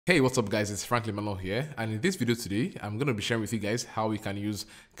Hey, what's up guys, it's Franklin Mano here, and in this video today I'm going to be sharing with you guys how we can use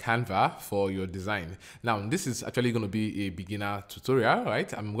Canva for your design. Now this is actually going to be a beginner tutorial,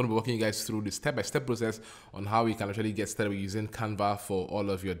 right? I'm going to be walking you guys through the step-by-step process on how we can actually get started with using Canva for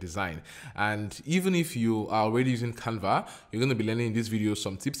all of your design. And even if you are already using Canva, you're going to be learning in this video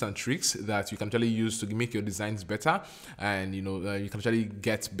some tips and tricks that you can actually use to make your designs better, and you can actually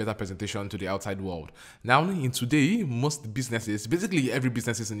get better presentation to the outside world. Now in today, most businesses, basically every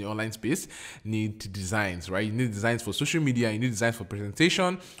business in the online space, need designs, right? You need designs for social media, you need designs for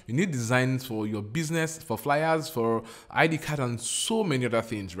presentation, you need designs for your business, for flyers, for ID card, and so many other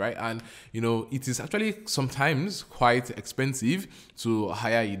things, right? And it is actually sometimes quite expensive to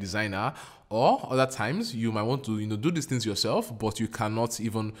hire a designer, or other times you might want to do these things yourself, but you cannot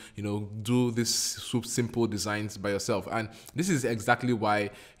even do these simple designs by yourself. And this is exactly why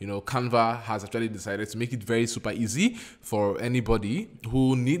Canva has actually decided to make it very super easy for anybody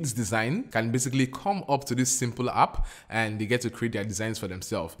who needs design can basically come up to this simple app and they get to create their designs for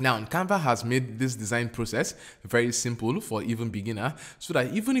themselves. Now Canva has made this design process very simple for even beginner, so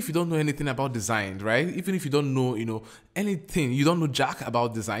that even if you don't know anything about design, right, even if you don't know anything, you don't know jack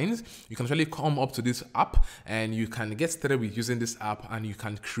about designs, you can actually come up to this app and you can get started with using this app, and you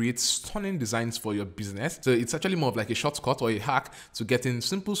can create stunning designs for your business. So it's actually more of like a shortcut or a hack to getting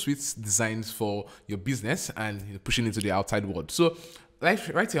simple sweet designs for your business and pushing it to the outside world. So right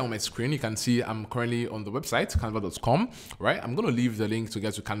here on my screen, you can see I'm currently on the website canva.com, right? I'm going to leave the link to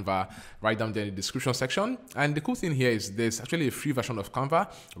get to Canva right down there in the description section. And the cool thing here is there's actually a free version of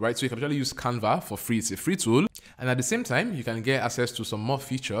Canva, right? So you can actually use Canva for free. It's a free tool. And at the same time, you can get access to some more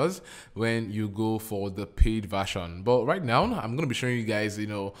features when you go for the paid version. But right now, I'm going to be showing you guys,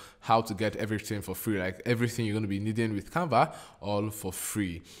 how to get everything for free, like everything you're going to be needing with Canva, all for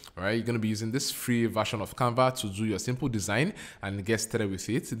free, all right? You're going to be using this free version of Canva to do your simple design and get started with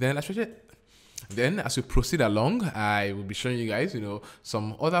it. Then as we proceed along, I will be showing you guys,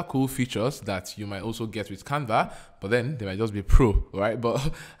 some other cool features that you might also get with Canva, but then they might just be pro, right?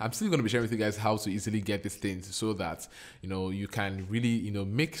 But I'm still going to be sharing with you guys how to easily get these things so that, you can really,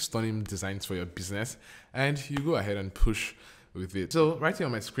 make stunning designs for your business, and you go ahead and push with it. So right here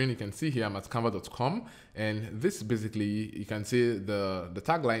on my screen, you can see here I'm at canva.com, and this basically, you can see the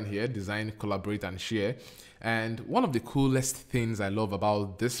tagline here: design, collaborate, and share. And one of the coolest things I love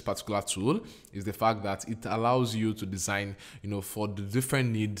about this particular tool is the fact that it allows you to design, for the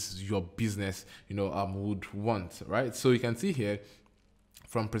different needs your business, would want, right? So you can see here,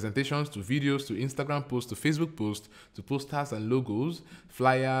 from presentations to videos to Instagram posts to Facebook posts to posters and logos,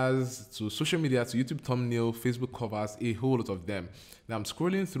 flyers to social media to YouTube thumbnail, Facebook covers, a whole lot of them. Now I'm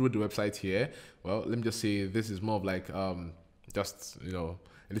scrolling through the website here. Well, let me just say this is more of like just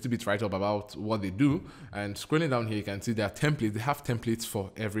a little bit write up about what they do. And scrolling down here, you can see their templates. They have templates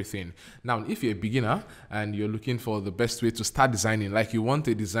for everything. Now, if you're a beginner and you're looking for the best way to start designing, like you want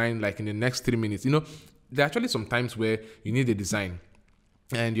a design like in the next 3 minutes, there are actually some times where you need a design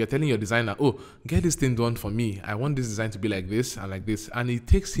and you're telling your designer, oh, get this thing done for me. I want this design to be like this and like this. And it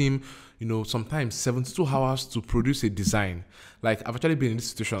takes him, sometimes 72 hours to produce a design. Like, I've actually been in this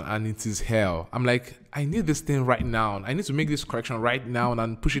situation and it is hell. I'm like, I need this thing right now. I need to make this correction right now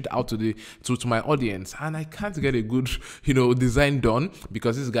and push it out to my audience. And I can't get a good, design done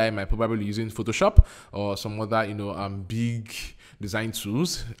because this guy might probably be using Photoshop or some other, big design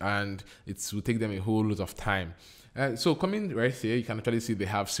tools, and it will take them a whole lot of time. So coming right here, you can actually see they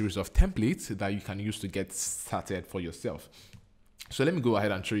have series of templates that you can use to get started for yourself. So let me go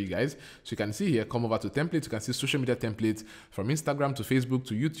ahead and show you guys. So you can see here, come over to templates. You can see social media templates from Instagram to Facebook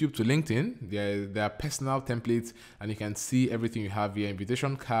to YouTube to LinkedIn. There are personal templates, and you can see everything you have here: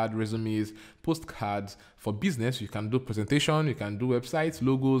 invitation card, resumes, postcards. For business, you can do presentation, you can do websites,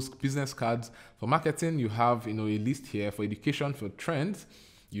 logos, business cards. For marketing, you have a list here. For education, for trends,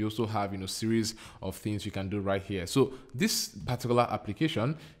 you also have series of things you can do right here. So this particular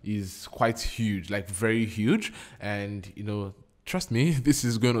application is quite huge, like very huge, and trust me, this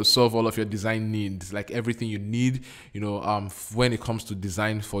is going to solve all of your design needs, like everything you need, when it comes to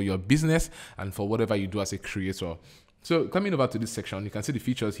design for your business and for whatever you do as a creator. So coming over to this section, you can see the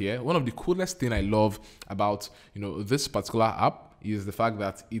features here. One of the coolest thing I love about, this particular app is the fact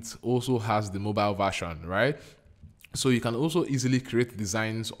that it also has the mobile version, right? So you can also easily create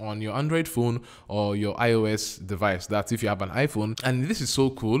designs on your Android phone or your iOS device. That's if you have an iPhone. And this is so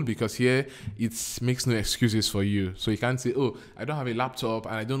cool because here it makes no excuses for you. So you can't say, oh, I don't have a laptop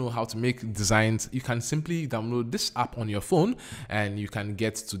and I don't know how to make designs. You can simply download this app on your phone and you can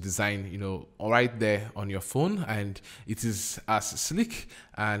get to design, right there on your phone. And it is as slick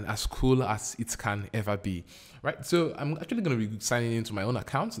and as cool as it can ever be. Right. So I'm actually going to be signing into my own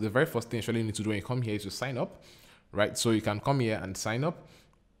account. The very first thing you actually need to do when you come here is to sign up. Right, so you can come here and sign up,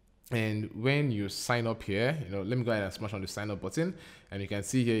 and when you sign up here, let me go ahead and smash on the sign up button, and you can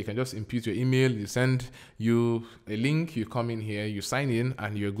see here you can just input your email, you send you a link, you come in here, you sign in,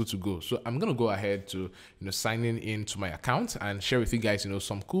 and you're good to go. So I'm gonna go ahead to signing into my account and share with you guys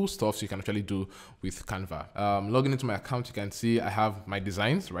some cool stuff you can actually do with Canva. Logging into my account, you can see I have my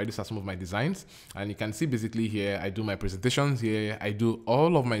designs, right? These are some of my designs, and you can see basically here I do my presentations here, I do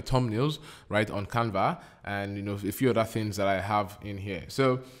all of my thumbnails right on Canva, and a few other things that I have in here.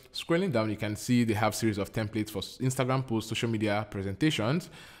 So scrolling down, you can see they have series of templates for Instagram posts, social media presentations,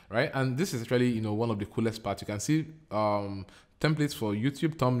 right? And this is actually one of the coolest parts. You can see templates for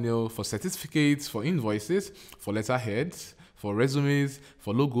YouTube thumbnail, for certificates, for invoices, for letterheads, for resumes,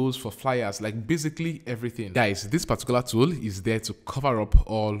 for logos, for flyers, like basically everything. Guys, this particular tool is there to cover up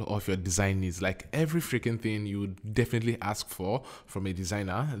all of your design needs. Like every freaking thing you would definitely ask for from a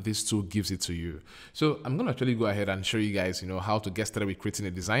designer, this tool gives it to you. So I'm gonna actually go ahead and show you guys, how to get started with creating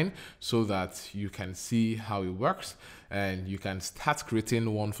a design so that you can see how it works and you can start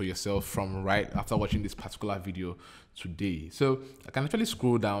creating one for yourself from right after watching this particular video today. So I can actually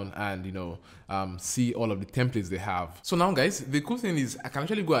scroll down and see all of the templates they have. So now guys, the cool thing is I can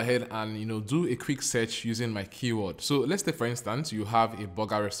actually go ahead and do a quick search using my keyword. So let's say for instance you have a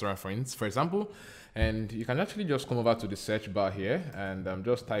burger restaurant for example, and you can actually just come over to the search bar here and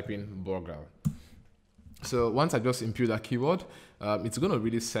just type in burger. So once I just input that keyword, it's going to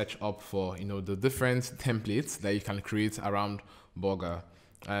really search up for the different templates that you can create around burger.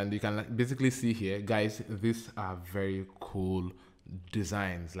 And you can basically see here, guys, these are very cool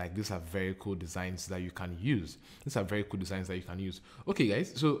designs. Like these are very cool designs that you can use. These are very cool designs that you can use. Okay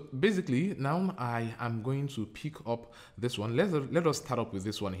guys, so basically now I am going to pick up this one. Let us start up with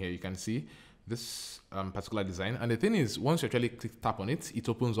this one here. You can see this particular design, and the thing is, once you actually tap on it, it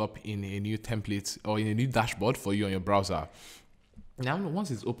opens up in a new template or in a new dashboard for you on your browser. Now once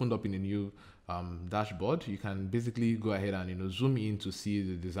it's opened up in a new dashboard, you can basically go ahead and zoom in to see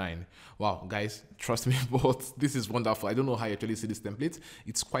the design. Wow guys, trust me, but this is wonderful. I don't know how you actually see this template.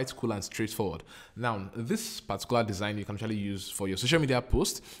 It's quite cool and straightforward. Now this particular design you can actually use for your social media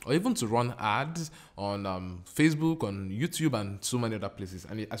posts or even to run ads on Facebook, on YouTube, and so many other places.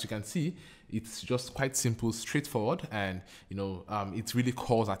 And as you can see, it's just quite simple, straightforward, and it really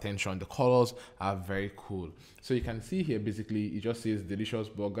calls attention. The colors are very cool. So you can see here basically it just says delicious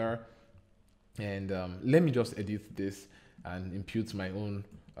burger. And let me just edit this and impute my own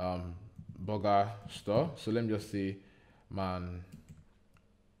burger store. So let me just say Mandabe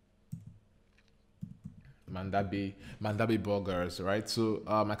burgers, right? So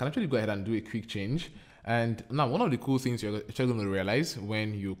I can actually go ahead and do a quick change. And now one of the cool things you're actually going to realize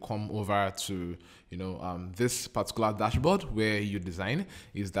when you come over to this particular dashboard where you design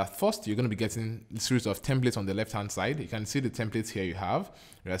is that first you're going to be getting a series of templates on the left hand side. You can see the templates here you have.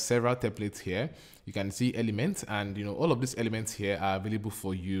 There are several templates here. You can see elements, and all of these elements here are available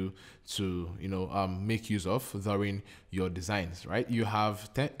for you to make use of during your designs, right? You have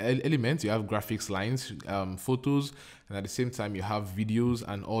elements, you have graphics, lines, photos, and at the same time you have videos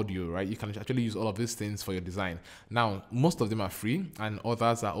and audio, right? You can actually use all of these things for your design. Now most of them are free and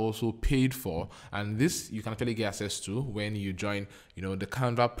others are also paid for, and this you can actually get access to when you join the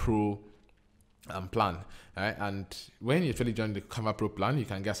Canva Pro plan, right? And when you actually join the Canva Pro plan, you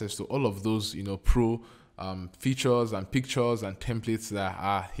can get access to all of those pro features and pictures and templates that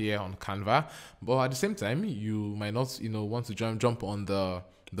are here on Canva. But at the same time, you might not want to jump on the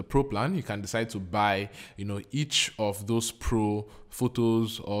pro plan. You can decide to buy each of those pro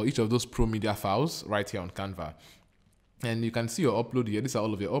photos or each of those pro media files right here on Canva. And you can see your upload here. These are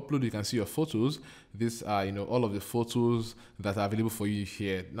all of your upload. You can see your photos. These are, all of the photos that are available for you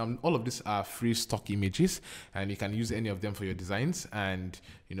here. Now, all of these are free stock images, and you can use any of them for your designs and,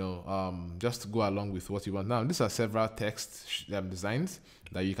 just go along with what you want. Now, these are several text designs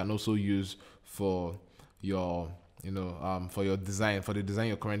that you can also use for your, for your design, for the design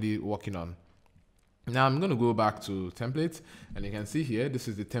you're currently working on. Now I'm going to go back to templates, and you can see here, this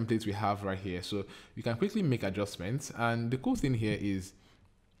is the template we have right here. So you can quickly make adjustments. And the cool thing here is,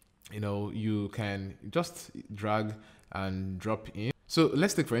 you can just drag and drop in. So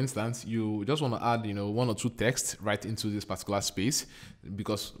let's take, for instance, you just want to add, one or two text right into this particular space,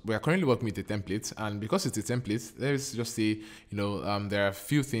 because we are currently working with a template, and because it's a template, let's just say, there are a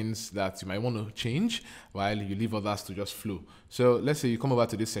few things that you might want to change while you leave others to just flow. So let's say you come over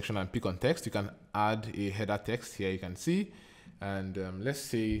to this section and pick on text. You can add a header text here, you can see, and let's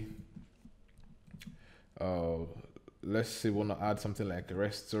say we want to add something like a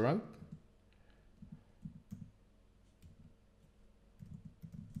restaurant.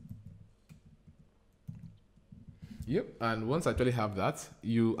 Yep, and once I actually have that,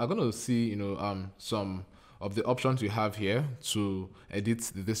 you are going to see, some of the options you have here to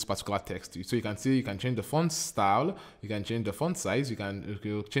edit this particular text. So you can see you can change the font style, you can change the font size, you can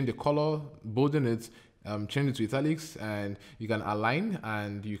change the color, bolden it, change it to italics, and you can align,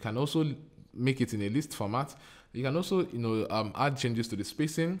 and you can also make it in a list format. You can also, add changes to the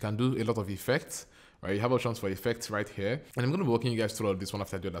spacing. You can do a lot of effects. Right, you have options for effects right here, and I'm going to be walking you guys through all this one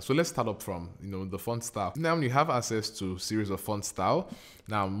after the other. So let's start up from the font style. Now you have access to series of font style.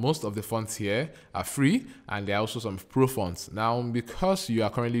 Now most of the fonts here are free, and there are also some pro fonts. Now because you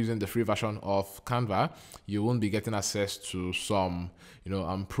are currently using the free version of Canva, you won't be getting access to some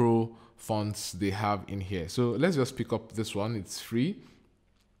pro fonts they have in here. So let's just pick up this one. It's free.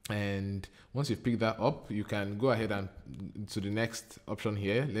 And once you've picked that up, you can go ahead and to the next option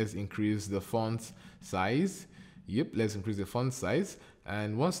here. Let's increase the font size. Yep, let's increase the font size.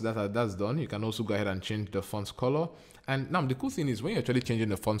 And once that's done, you can also go ahead and change the font color. And now the cool thing is when you're actually changing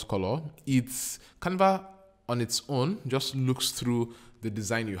the font color, it's Canva on its own just looks through the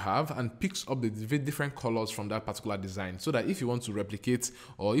design you have and picks up the different colors from that particular design, so that if you want to replicate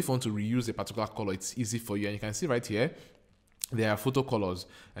or if you want to reuse a particular color, it's easy for you. And you can see right here, there are photo colors,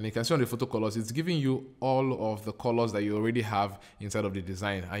 and you can see on the photo colors, it's giving you all of the colors that you already have inside of the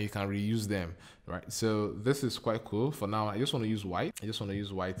design, and you can reuse them, right? So this is quite cool. For now, I just want to use white. I just want to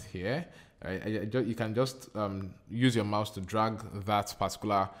use white here. Right? You can just use your mouse to drag that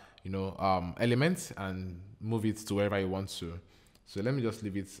particular, element and move it to wherever you want to. So let me just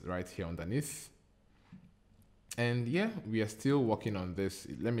leave it right here underneath. And yeah, we are still working on this.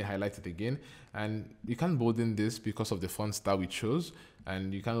 Let me highlight it again. And you can bolden this because of the font style we chose.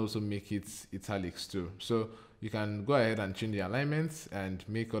 And you can also make it italics too. So you can go ahead and change the alignment and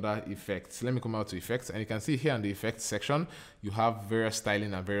make other effects. Let me come out to effects. And you can see here in the effects section, you have various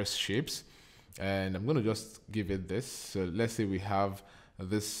styling and various shapes. And I'm going to just give it this. So let's say we have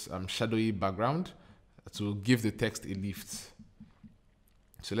this shadowy background to give the text a lift.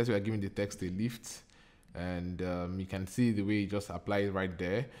 So let's say we're giving the text a lift. And you can see the way you just apply it right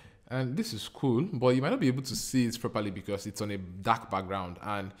there, and this is cool, but you might not be able to see it properly because it's on a dark background,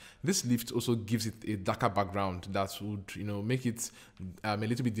 and this lift also gives it a darker background that would make it a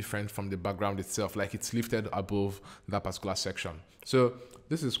little bit different from the background itself, like it's lifted above that particular section. So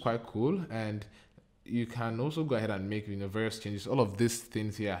this is quite cool, and you can also go ahead and make various changes. All of these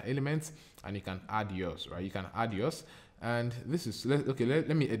things here are elements, and you can add yours, right? You can add yours. And this is, okay,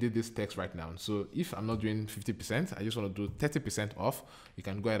 let me edit this text right now. So if I'm not doing 50%, I just want to do 30% off. You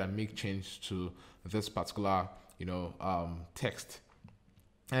can go ahead and make change to this particular, text.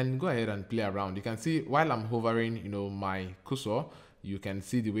 And go ahead and play around. You can see while I'm hovering, my cursor, you can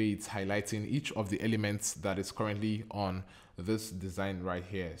see the way it's highlighting each of the elements that is currently on this design right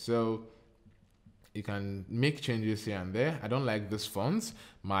here. So you can make changes here and there. I don't like this font.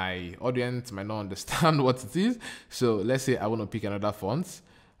 My audience might not understand what it is. So let's say I want to pick another font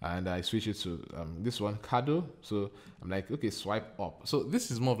and I switch it to this one, Cado. So I'm like, okay, swipe up. So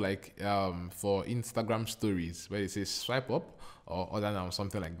this is more of like for Instagram stories where it says swipe up or other than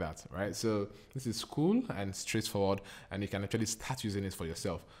something like that, right? So this is cool and straightforward, and you can actually start using it for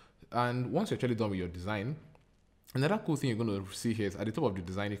yourself. And once you're actually done with your design, another cool thing you're going to see here is at the top of the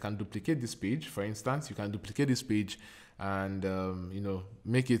design, you can duplicate this page. For instance, you can duplicate this page and,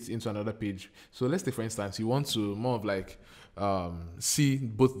 make it into another page. So let's say, for instance, you want to more of like see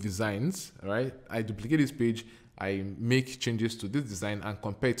both designs, right? I duplicate this page, I make changes to this design and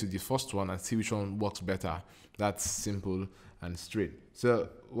compare it to the first one and see which one works better. That's simple and straight. So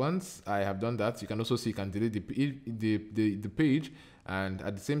once I have done that, you can also see you can delete the page, and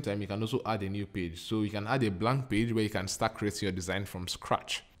at the same time you can also add a new page. So you can add a blank page where you can start creating your design from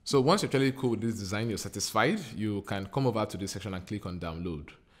scratch. So once you're actually cool with this design, you're satisfied, you can come over to this section and click on download.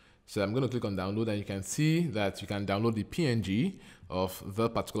 So I'm going to click on download, and you can see that you can download the PNG of the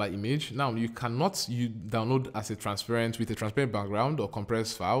particular image. Now you cannot download as a transparent with a transparent background or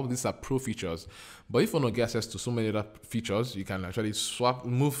compressed file. These are pro features. But if you want to get access to so many other features, you can actually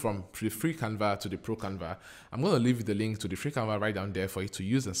move from the free Canva to the pro Canva. I'm going to leave the link to the free Canva right down there for you to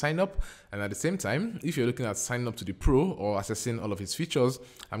use and sign up. And at the same time, if you're looking at signing up to the pro or accessing all of its features,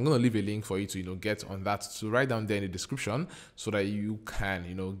 I'm going to leave a link for you to get on that. So right down there in the description so that you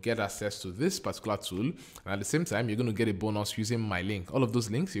can get access to this particular tool. And at the same time, you're going to get a bonus using my link. All of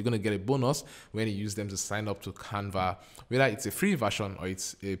those links, you're going to get a bonus when you use them to sign up to Canva, whether it's a free version or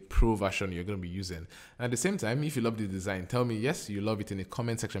it's a pro version you're going to be using. And at the same time, if you love the design, tell me yes, you love it in the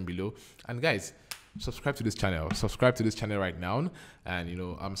comment section below. And guys, subscribe to this channel. Subscribe to this channel right now,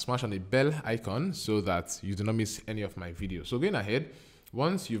 and smash on the bell icon so that you do not miss any of my videos. So going ahead,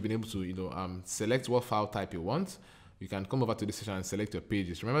 once you've been able to select what file type you want, you can come over to this section and select your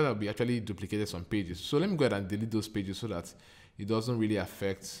pages. Remember that we actually duplicated some pages. So let me go ahead and delete those pages so that it doesn't really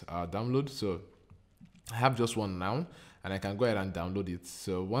affect our download. So I have just one now, and I can go ahead and download it.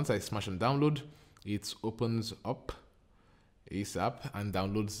 So once I smash on download, it opens up ASAP and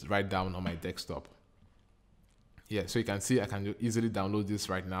downloads right down on my desktop. Yeah, so you can see I can easily download this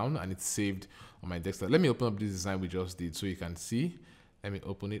right now, and it's saved on my desktop. Let me open up this design we just did so you can see. Let me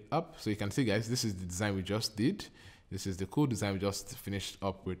open it up so you can see, guys, this is the design we just did. This is the cool design we just finished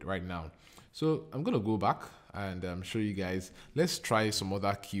up with right now. So I'm going to go back and show you guys. Let's try some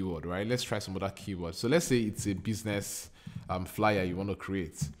other keyword, right? Let's try some other keyword. So let's say it's a business flyer you want to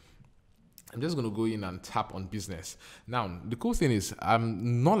create. I'm just going to go in and tap on business. Now, the cool thing is,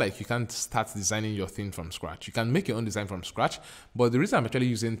 not like you can't start designing your thing from scratch. You can make your own design from scratch, but the reason I'm actually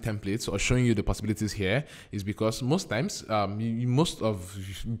using templates or showing you the possibilities here is because most times, most of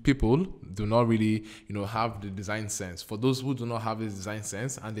people do not really, have the design sense. For those who do not have the design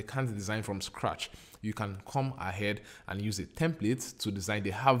sense and they can't design from scratch, you can come ahead and use a template to design.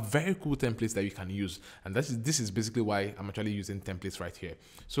 They have very cool templates that you can use. And this is basically why I'm actually using templates right here.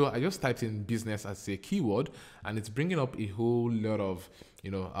 So I just typed in business as a keyword, and it's bringing up a whole lot of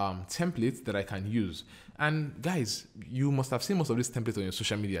templates that I can use. And guys, you must have seen most of these templates on your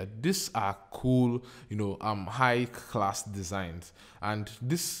social media. These are cool, high class designs. And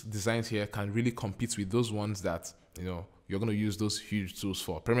these designs here can really compete with those ones that, you're going to use those huge tools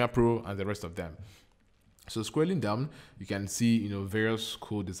for, Premiere Pro and the rest of them. So scrolling down, you can see, various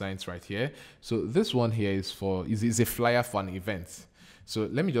cool designs right here. So this one here is a flyer for an event. So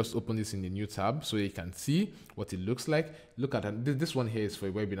let me just open this in the new tab so you can see what it looks like. Look at that. This one here is for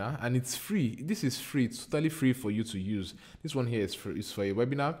a webinar, and it's free. This is free. It's totally free for you to use. This one here is for a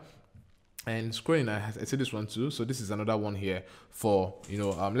webinar. And scrolling, I see this one too. So this is another one here for,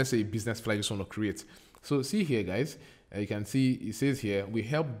 let's say a business flyer you just want to create. So see here, guys, you can see it says here, we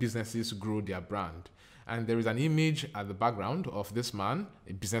help businesses grow their brand. And there is an image at the background of this man,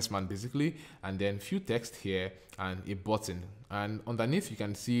 a businessman basically, and then few text here and a button. And underneath you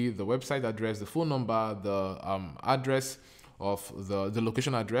can see the website address, the phone number, the address of the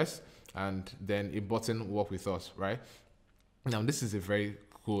location address, and then a button, work with us, right? Now this is a very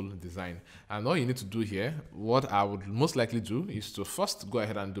cool design, and all you need to do here, what I would most likely do, is to first go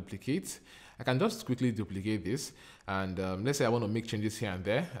ahead and duplicate. I can just quickly duplicate this, and let's say I want to make changes here and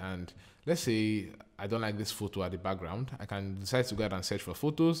there, and let's say I don't like this photo at the background. I can decide to go ahead and search for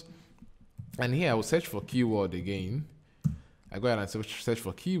photos, and here I will search for keyword again. I go ahead and search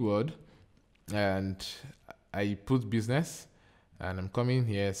for keyword, and I put business, and I'm coming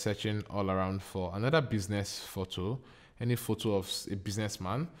here searching all around for another business photo, any photo of a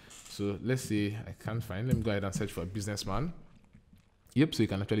businessman. So let's say I can't find, let me go ahead and search for a businessman. Yep, so you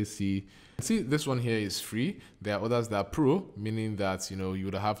can actually see this one here is free. There are others that are pro, meaning that you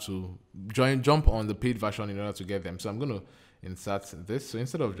would have to jump on the paid version in order to get them. So I'm going to insert this. So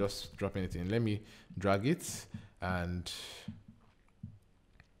instead of just dropping it in, let me drag it and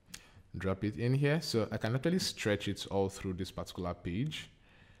drop it in here. So I can actually stretch it all through this particular page.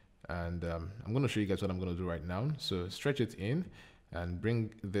 And I'm going to show you guys what I'm going to do right now. So stretch it in and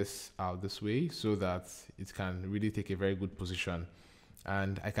bring this out this way so that it can really take a very good position.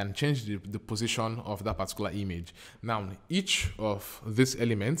 And I can change the position of that particular image. Now, each of these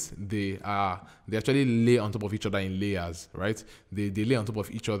elements, they actually lay on top of each other in layers, right? They lay on top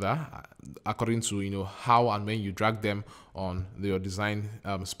of each other according to how and when you drag them on your design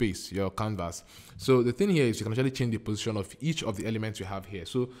space, your canvas. So the thing here is you can actually change the position of each of the elements you have here.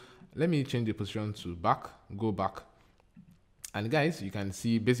 So let me change the position to back, go back. And guys, you can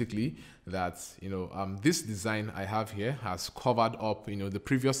see basically that, this design I have here has covered up, the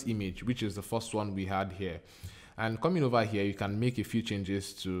previous image, which is the first one we had here. And coming over here, you can make a few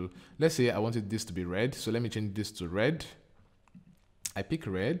changes to, let's say I wanted this to be red. So let me change this to red. I pick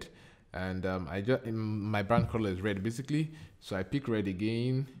red, and my brand color is red basically. So I pick red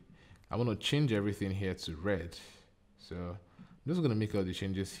again. I want to change everything here to red. So I'm just going to make all the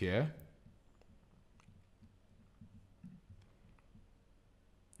changes here.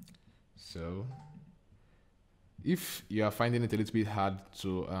 So if you are finding it a little bit hard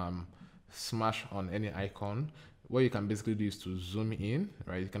to smash on any icon, what you can basically do is to zoom in,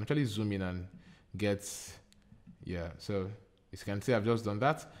 right? You can actually zoom in and get, yeah. So as you can see, I've just done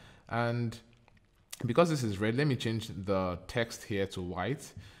that. And because this is red, let me change the text here to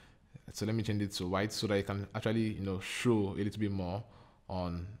white. So let me change it to white so that you can actually, show a little bit more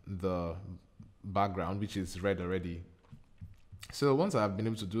on the background, which is red already. So once I've been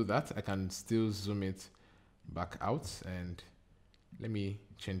able to do that, I can still zoom it back out, and let me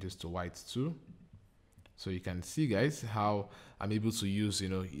change this to white too. So you can see, guys, how I'm able to use,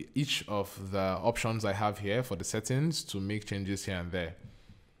 each of the options I have here for the settings to make changes here and there.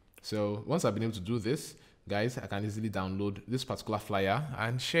 So once I've been able to do this, guys, I can easily download this particular flyer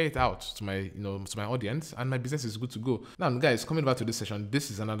and share it out to my, to my audience, and my business is good to go. Now, guys, coming back to this session, this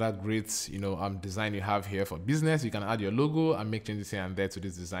is another great, design you have here for business. You can add your logo and make changes here and there to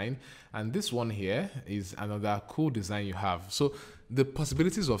this design. And this one here is another cool design you have. So the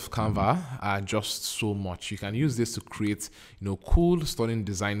possibilities of Canva are just so much. You can use this to create, cool, stunning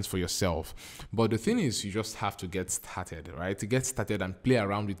designs for yourself. But the thing is, you just have to get started, right? To get started and play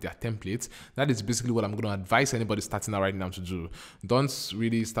around with their templates. That is basically what I'm going to advise anybody starting out right now to do. Don't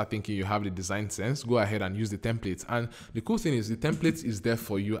really start thinking you have the design sense. Go ahead and use the templates. And the cool thing is the template is there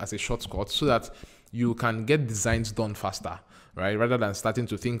for you as a shortcut so that you can get designs done faster, right? Rather than starting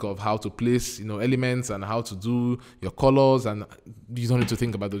to think of how to place, elements and how to do your colors, and you don't need to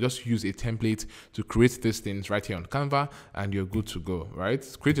think about it. Just use a template to create these things right here on Canva, and you're good to go, right?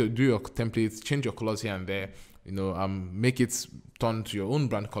 Do your templates, change your colors here and there, make it turn to your own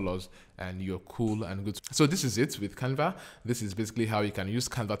brand colors, and you're cool and good. So this is it with Canva. This is basically how you can use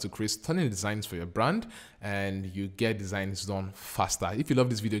Canva to create stunning designs for your brand, and you get designs done faster. If you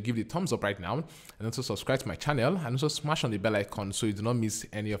love this video, give it a thumbs up right now, and also subscribe to my channel, and also smash on the bell icon so you do not miss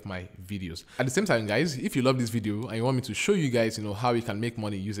any of my videos. At the same time, guys, if you love this video and you want me to show you guys, how you can make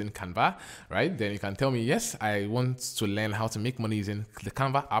money using Canva, right? Then you can tell me, yes, I want to learn how to make money using the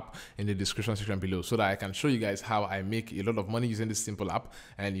Canva app in the description section below, so that I can show you guys how I make a lot of money using this simple app,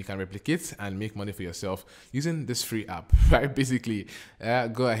 and you can replicate and make money for yourself using this free app, right? Basically,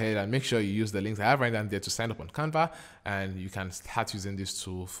 go ahead and make sure you use the links I have right down there to sign up on Canva, and you can start using this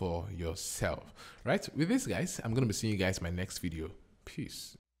tool for yourself, right? With this, guys, I'm going to be seeing you guys in my next video.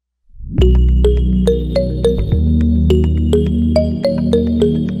 Peace.